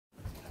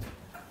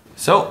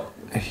So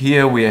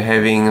here we are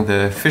having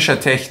the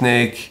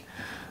Fischertechnik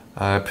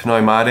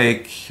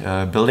Pneumatic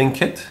building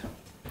kit.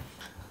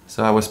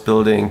 So I was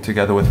building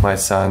together with my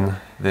son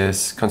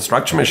this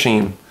construction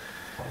machine,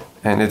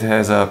 and it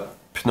has a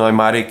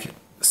pneumatic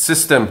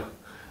system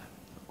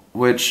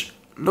which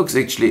looks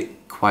actually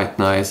quite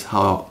nice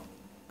how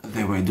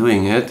they were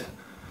doing it.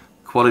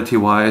 Quality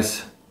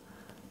wise,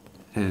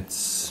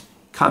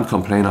 can't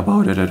complain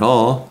about it at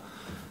all.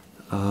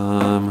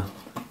 To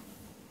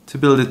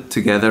build it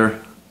together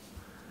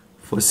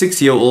for a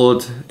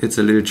 6-year-old, it's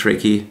a little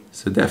tricky,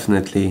 so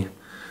definitely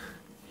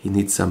he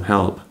needs some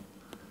help.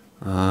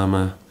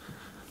 The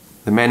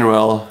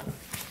manual,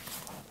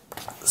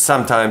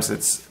 sometimes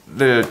it's a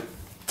little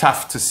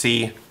tough to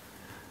see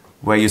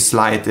where you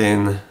slide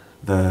in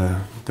the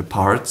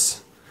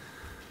parts,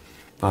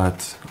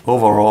 but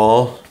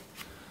overall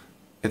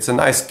it's a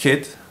nice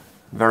kit,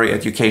 very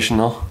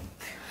educational.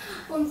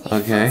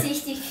 Okay,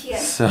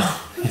 so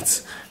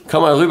jetzt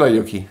komm mal rüber,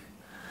 Yuki.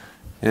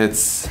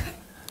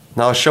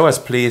 Now show us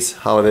please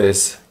how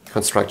this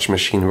construction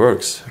machine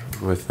works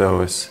with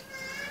with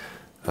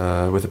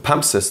the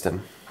pump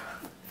system.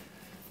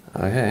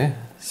 Okay,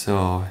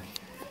 so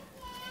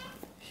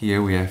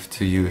here we have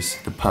to use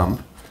the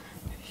pump.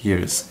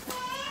 Here's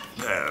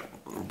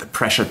the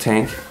pressure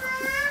tank.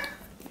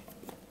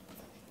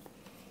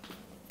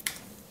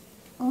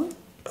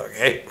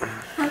 Okay,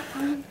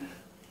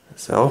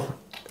 so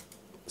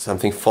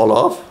something fall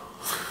off.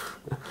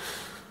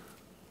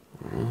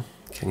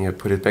 Can you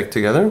put it back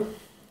together?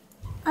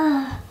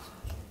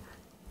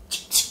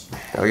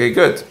 Okay,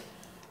 good.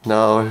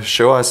 Now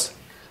show us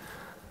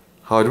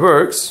how it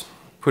works.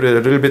 Put it a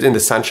little bit in the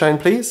sunshine,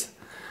 please,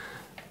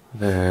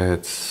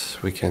 that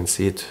we can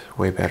see it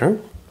way better.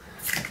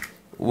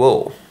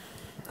 Whoa.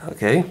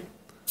 Okay.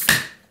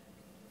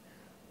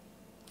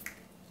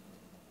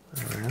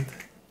 And,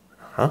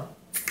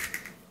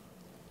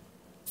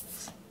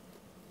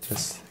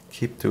 just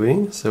keep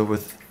doing so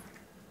with.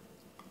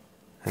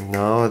 And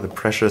now the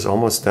pressure is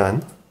almost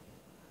done.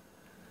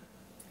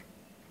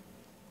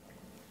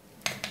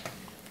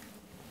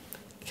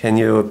 Can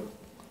you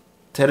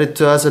tell it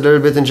to us a little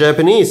bit in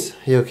Japanese,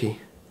 Yuki?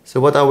 So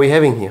what are we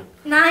having here?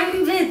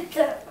 Nein,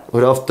 bitte.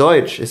 Oder auf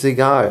Deutsch, ist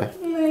egal.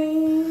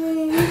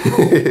 Nein.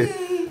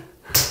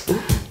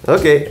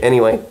 Okay,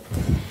 anyway.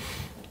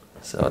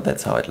 So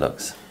that's how it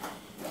looks.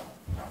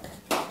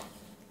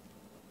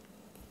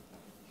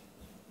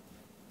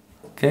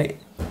 Okay,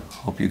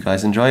 hope you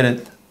guys enjoyed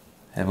it.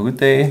 Have a good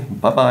day.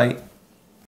 Bye bye.